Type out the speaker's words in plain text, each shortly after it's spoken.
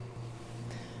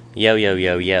Yo, yo,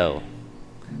 yo, yo.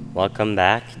 Welcome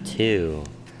back to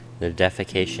the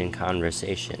Defecation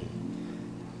Conversation.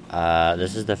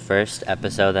 This is the first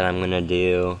episode that I'm going to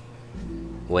do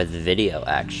with video,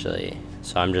 actually.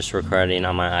 So I'm just recording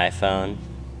on my iPhone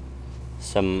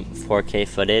some 4K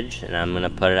footage, and I'm going to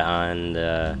put it on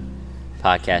the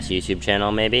podcast YouTube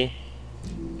channel, maybe.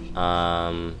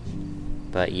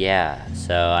 But yeah,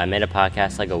 so I made a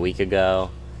podcast like a week ago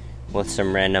with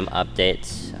some random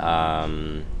updates.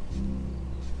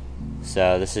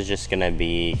 So this is just gonna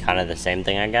be kind of the same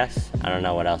thing, I guess. I don't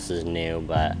know what else is new,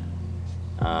 but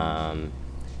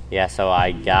yeah, so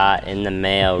I got in the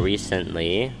mail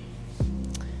recently,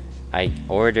 I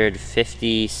ordered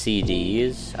 50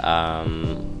 CDs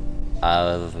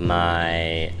of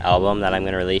my album that I'm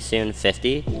gonna release soon,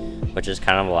 50, which is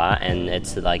kind of a lot, and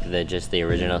it's like just the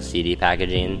original CD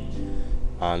packaging.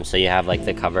 So you have like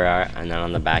the cover art, and then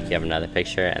on the back you have another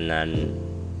picture, and then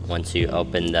once you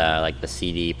open the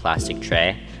CD plastic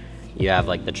tray, you have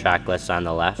like the track list on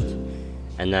the left,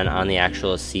 and then on the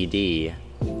actual CD,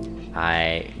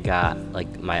 I got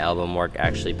like my album work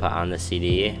actually put on the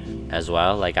CD as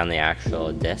well, like on the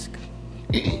actual disc.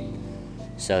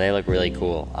 So they look really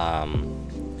cool,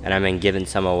 and I've been giving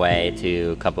some away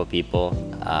to a couple people,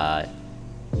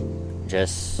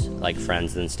 just like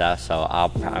friends and stuff. So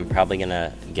I'm probably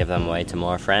gonna give them away to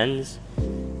more friends.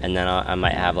 And then I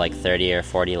might have like 30 or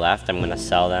 40 left. I'm gonna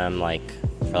sell them like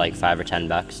for like $5 or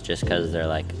 $10 just because they're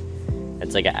like,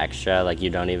 it's like an extra. Like you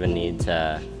don't even need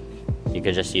to, you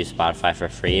could just use Spotify for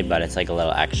free, but it's like a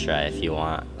little extra if you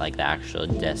want like the actual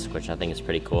disc, which I think is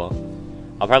pretty cool.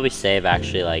 I'll probably save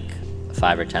actually like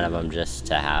 5 or 10 of them just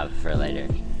to have for later.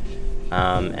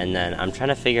 And then I'm trying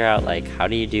to figure out like how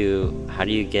do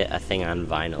you get a thing on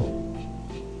vinyl?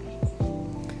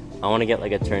 I want to get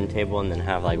like a turntable and then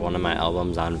have like one of my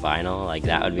albums on vinyl. Like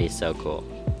that would be so cool.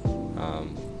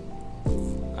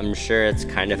 I'm sure it's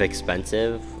kind of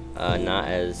expensive, not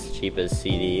as cheap as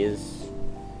CDs,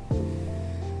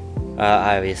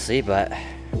 obviously, but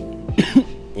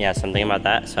yeah, something about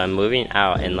that. So I'm moving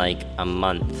out in like a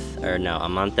month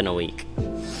and a week.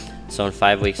 So in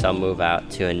 5 weeks I'll move out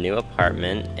to a new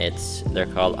apartment. They're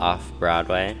called Off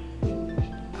Broadway.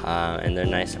 And they're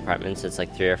nice apartments. It's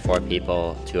like 3 or 4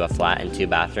 people to a flat and 2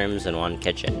 bathrooms and 1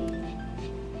 kitchen.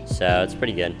 So it's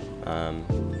pretty good.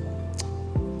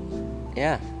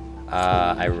 Yeah.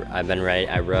 I've been writing.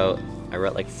 I wrote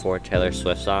like 4 Taylor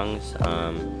Swift songs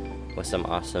with some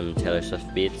awesome Taylor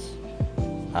Swift beats.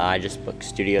 I just booked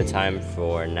studio time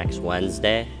for next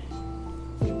Wednesday.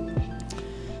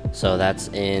 So that's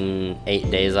in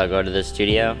 8 days I'll go to the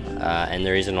studio. And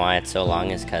the reason why it's so long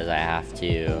is because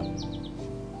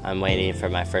I'm waiting for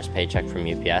my first paycheck from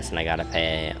UPS, and I gotta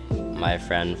pay my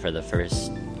friend for the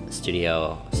first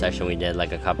studio session we did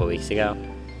like a couple weeks ago,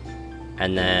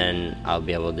 and then I'll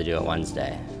be able to do it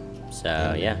Wednesday.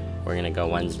 So yeah, we're gonna go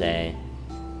Wednesday,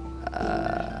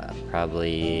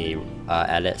 probably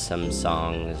edit some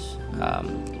songs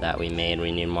that we made.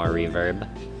 We need more reverb,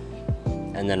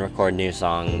 and then record new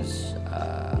songs.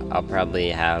 I'll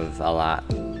probably have I'll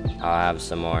have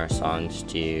some more songs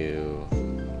to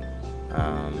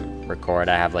record.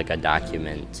 I have like a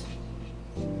document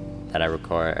that I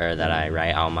record, or that I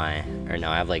write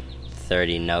I have like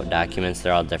 30 note documents.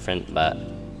 They're all different, but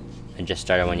I just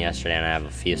started one yesterday and I have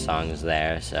a few songs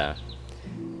there, so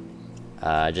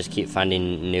I just keep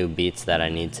finding new beats that I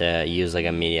need to use like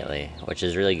immediately, which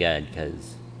is really good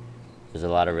because there's a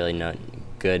lot of really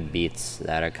good beats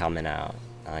that are coming out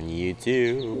on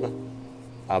YouTube.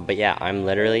 But yeah, I'm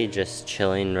literally just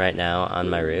chilling right now on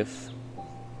my roof.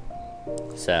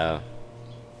 So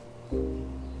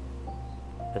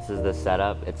this is the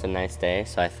setup. It's a nice day,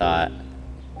 so I thought,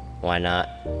 why not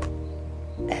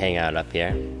hang out up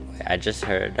here? I just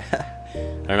heard I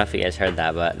don't know if you guys heard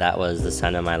that, but that was the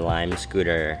sound of my Lime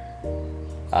scooter,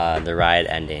 the ride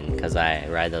ending, because I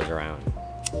ride those around.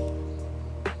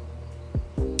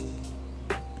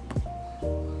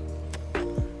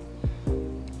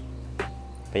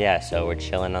 But yeah, so we're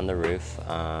chilling on the roof.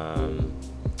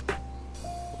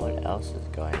 What else is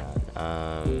going on?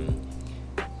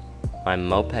 My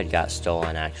moped got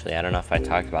stolen, actually. I don't know if I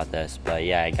talked about this, but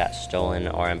yeah, it got stolen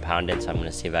or impounded, so I'm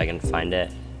gonna see if I can find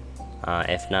it.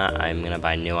 If not, I'm gonna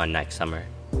buy a new one next summer.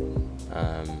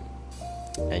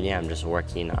 And yeah, I'm just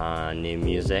working on new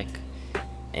music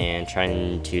and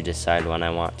trying to decide when I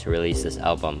want to release this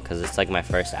album, because it's like my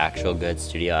first actual good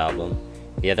studio album.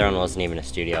 The other one wasn't even a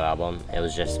studio album. It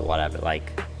was just whatever,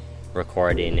 like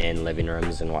recording in living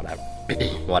rooms and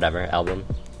whatever album.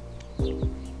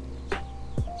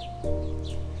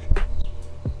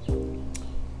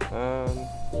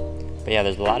 But yeah,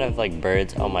 there's a lot of like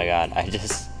birds. Oh my god, I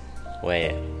just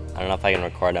Wait, I don't know if I can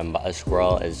record him, but a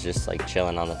squirrel is just like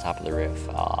chilling on the top of the roof.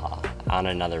 On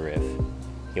another roof.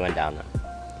 He went down though.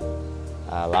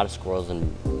 A lot of squirrels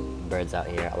and birds out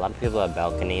here. A lot of people have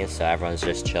balconies, so everyone's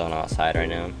just chilling outside right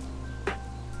now.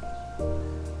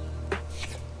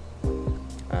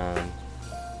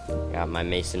 Got my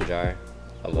mason jar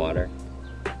of water.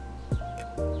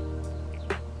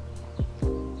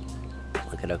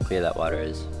 Look at how clear that water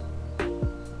is.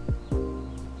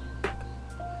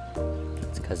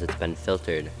 It's because it's been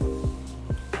filtered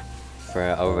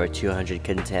for over 200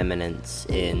 contaminants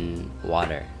in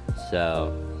water.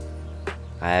 So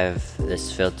I have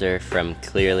this filter from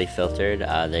Clearly Filtered.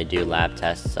 They do lab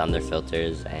tests on their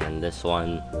filters, and this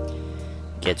one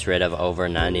gets rid of over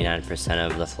 99%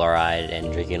 of the fluoride in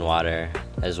drinking water,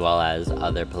 as well as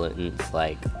other pollutants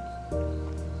like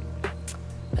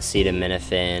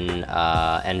acetaminophen,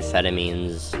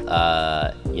 amphetamines,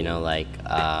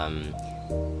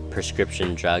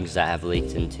 prescription drugs that have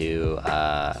leaked into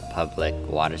public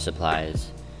water supplies.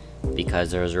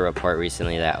 Because there was a report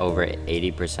recently that over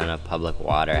 80% of public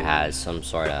water has some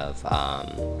sort of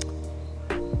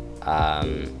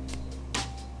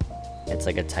it's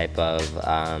like a type of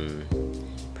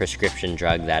prescription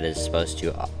drug that is supposed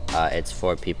to it's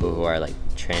for people who are like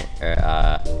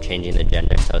changing the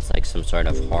gender, so it's like some sort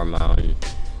of hormone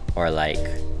or like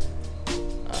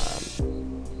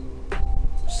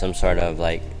some sort of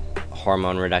like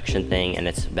hormone reduction thing, and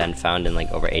it's been found in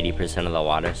like over 80% of the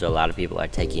water. So a lot of people are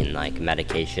taking like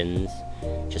medications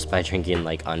just by drinking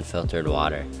like unfiltered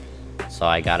water. So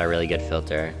I got a really good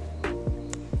filter.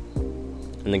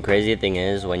 And the crazy thing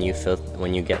is, when you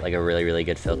get like a really, really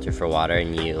good filter for water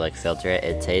and you like filter it,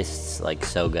 it tastes like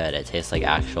so good. It tastes like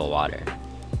actual water.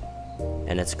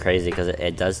 And it's crazy because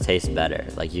it does taste better.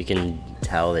 Like you can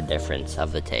tell the difference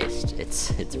of the taste.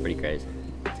 It's pretty crazy.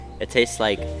 It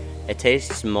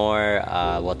tastes more,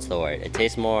 what's the word? It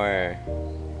tastes more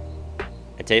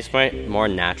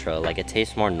natural. Like it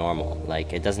tastes more normal.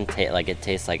 Like it doesn't taste like it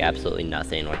tastes like absolutely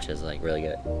nothing, which is like really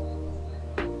good.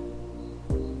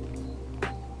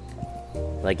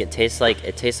 Like it tastes like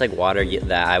water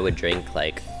that I would drink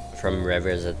like from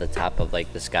rivers at the top of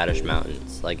like the Scottish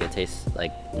mountains. Like it tastes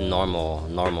like normal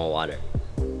water.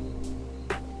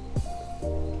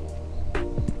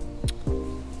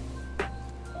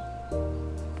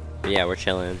 But yeah, we're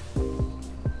chilling.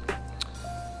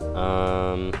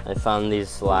 I found these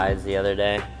slides the other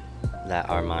day that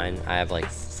are mine. I have like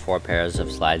 4 pairs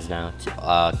of slides now.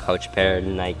 Coach pair,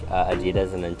 Nike,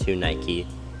 Adidas, and then 2 Nike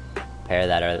pair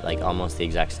that are like almost the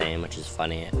exact same, which is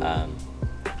funny. So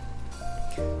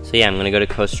yeah, I'm gonna go to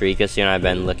Costa Rica soon. I've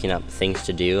been looking up things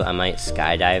to do. I might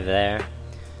skydive there.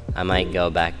 I might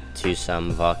go back to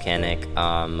some volcanic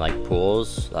like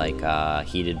pools, like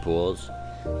heated pools.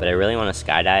 But I really want to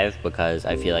skydive because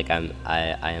I feel like I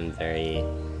am very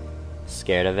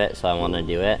scared of it, so I want to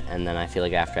do it. And then I feel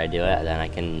like after I do it,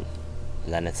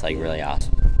 then it's like really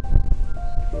awesome.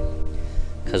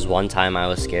 Because one time I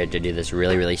was scared to do this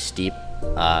really, really steep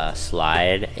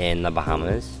slide in the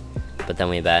Bahamas. But then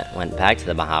we went back to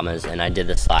the Bahamas and I did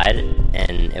the slide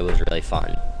and it was really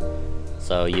fun.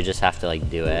 So you just have to like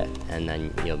do it and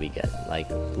then you'll be good. Like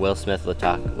Will Smith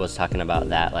was talking about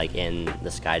that like in the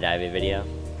skydiving video.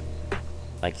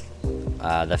 Like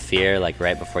the fear like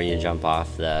right before you jump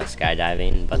off the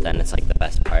skydiving, but then it's like the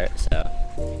best part. So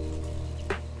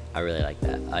I really like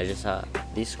that. I just saw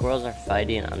these squirrels are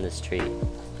fighting on this tree.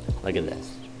 Look at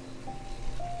this.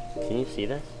 Can you see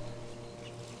this?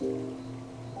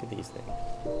 Look at these things.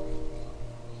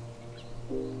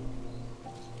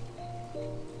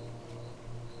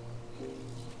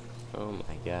 Oh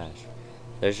my gosh.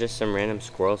 There's just some random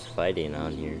squirrels fighting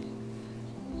on here.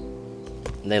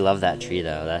 They love that tree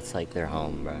though. That's like their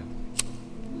home, bro.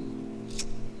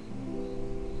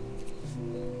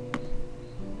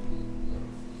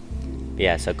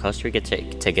 Yeah, so Costa Rica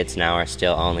tickets now are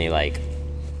still only like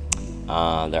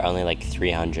they're only like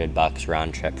 $300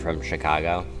 round trip from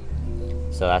Chicago.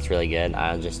 So that's really good.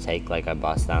 I'll just take like a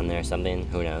bus down there or something,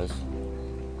 who knows.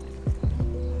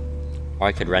 Or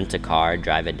I could rent a car,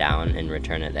 drive it down, and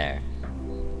return it there.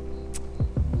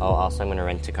 Oh, also I'm gonna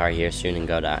rent a car here soon and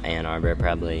go to Ann Arbor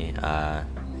probably,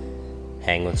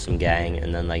 hang with some gang,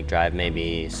 and then like drive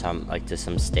maybe to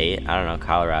some state. I don't know,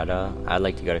 Colorado. I'd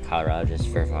like to go to Colorado just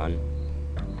for fun.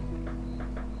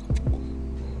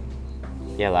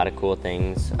 Yeah, a lot of cool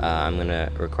things. I'm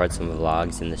gonna record some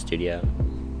vlogs in the studio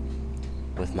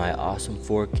with my awesome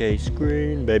 4K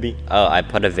screen, baby. Oh, I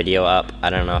put a video up. I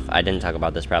don't know if I didn't talk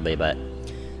about this probably, but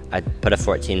I put a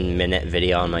 14-minute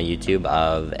video on my YouTube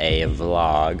of a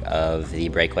vlog of the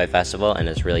Breakaway Festival, and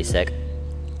it's really sick.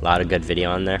 A lot of good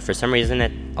video on there. For some reason,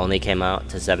 it only came out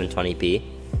to 720p,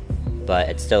 but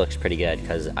it still looks pretty good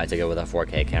because I took it with a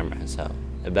 4K camera, so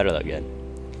it better look good.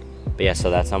 But yeah, so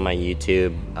that's on my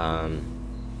YouTube.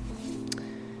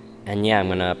 And yeah, I'm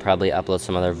gonna probably upload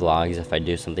some other vlogs if I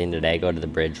do something today, go to the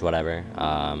bridge, whatever.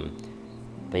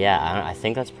 But yeah, I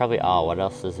think that's probably all. What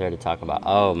else is there to talk about?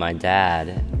 Oh, my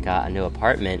dad got a new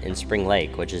apartment in Spring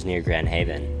Lake, which is near Grand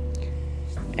Haven.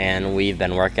 And we've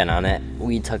been working on it.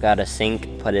 We took out a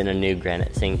sink, put in a new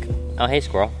granite sink. Oh, hey,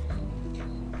 squirrel.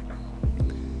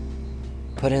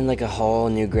 Put in like a whole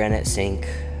new granite sink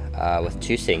with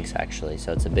 2 sinks, actually.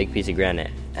 So it's a big piece of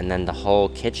granite. And then the whole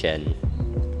kitchen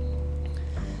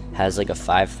has like a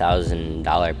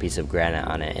 $5,000 piece of granite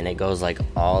on it, and it goes like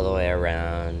all the way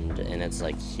around, and it's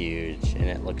like huge, and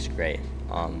it looks great.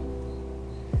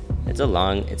 It's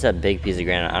a big piece of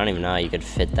granite. I don't even know how you could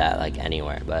fit that like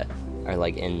anywhere, or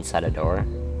like inside a door.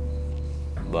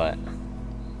 But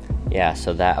yeah,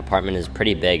 so that apartment is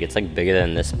pretty big. It's like bigger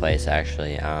than this place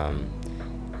actually.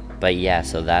 But yeah,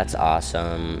 so that's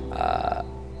awesome.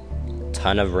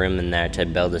 Ton of room in there to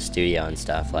build a studio and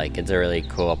stuff. Like, it's a really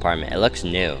cool apartment. It looks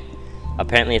new.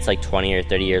 Apparently it's like 20 or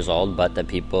 30 years old, but the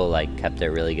people like kept it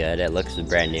really good. It looks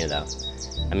brand new though.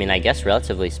 I mean, I guess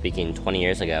relatively speaking, 20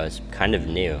 years ago is kind of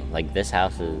new. Like, this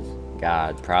house is,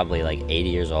 God, probably like 80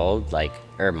 years old, like,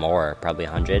 or more, probably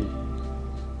 100.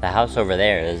 The house over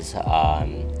there is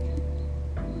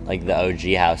like the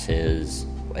OG house is,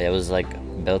 it was like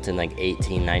built in like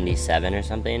 1897 or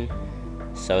something.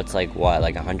 So it's like, what,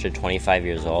 like 125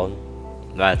 years old?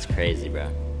 That's crazy, bro.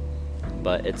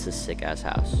 But it's a sick-ass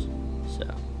house. So,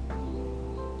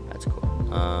 that's cool.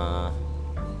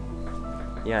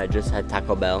 Yeah, I just had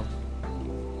Taco Bell.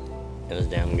 It was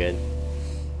damn good.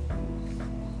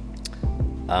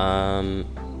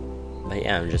 But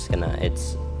yeah,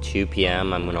 it's 2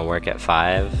 p.m. I'm gonna work at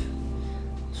 5.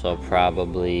 So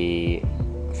probably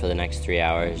for the next 3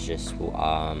 hours, just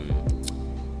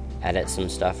edit some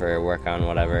stuff or work on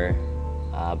whatever.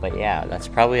 But yeah, that's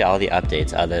probably all the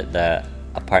updates. The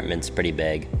apartment's pretty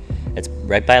big. It's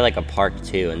right by like a park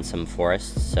too and some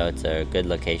forests, so it's a good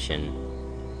location.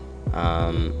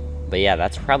 But yeah,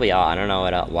 that's probably all. I don't know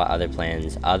what other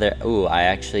plans. I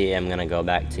actually am gonna go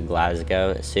back to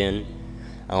Glasgow soon.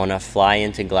 I wanna fly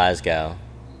into Glasgow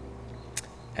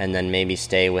and then maybe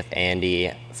stay with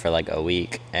Andy for like a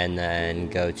week and then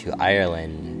go to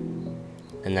Ireland.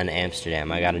 And then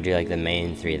Amsterdam. I gotta do like the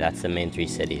main 3. That's the main 3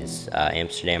 cities.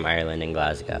 Amsterdam, Ireland, and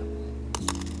Glasgow.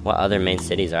 What other main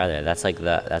cities are there? That's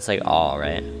like all,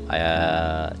 right?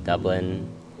 Dublin,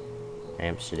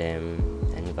 Amsterdam,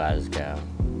 and Glasgow.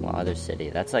 What other city?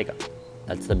 That's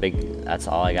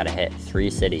all I gotta hit. 3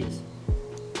 cities.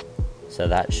 So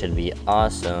that should be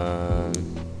awesome.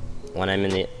 When I'm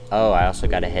in I also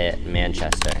gotta hit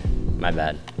Manchester. My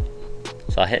bad.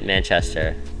 So I'll hit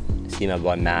Manchester. See my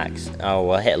boy Max. Oh,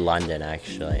 we'll hit London,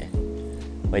 actually.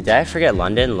 Wait, did I forget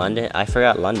London? I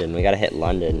forgot London. We gotta hit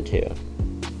London, too.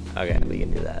 Okay, we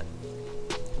can do that.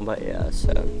 But yeah,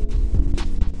 so...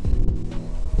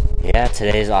 yeah,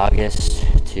 today's August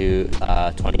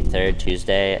 23rd,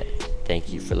 Tuesday.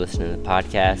 Thank you for listening to the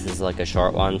podcast. This is like a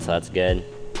short one, so that's good.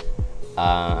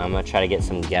 I'm gonna try to get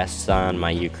some guests on,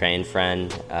 my Ukraine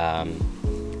friend,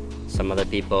 some other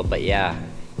people, but yeah.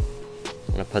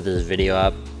 I'm gonna put this video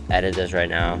up. Edit this right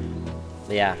now.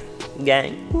 But yeah,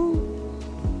 gang. Woo.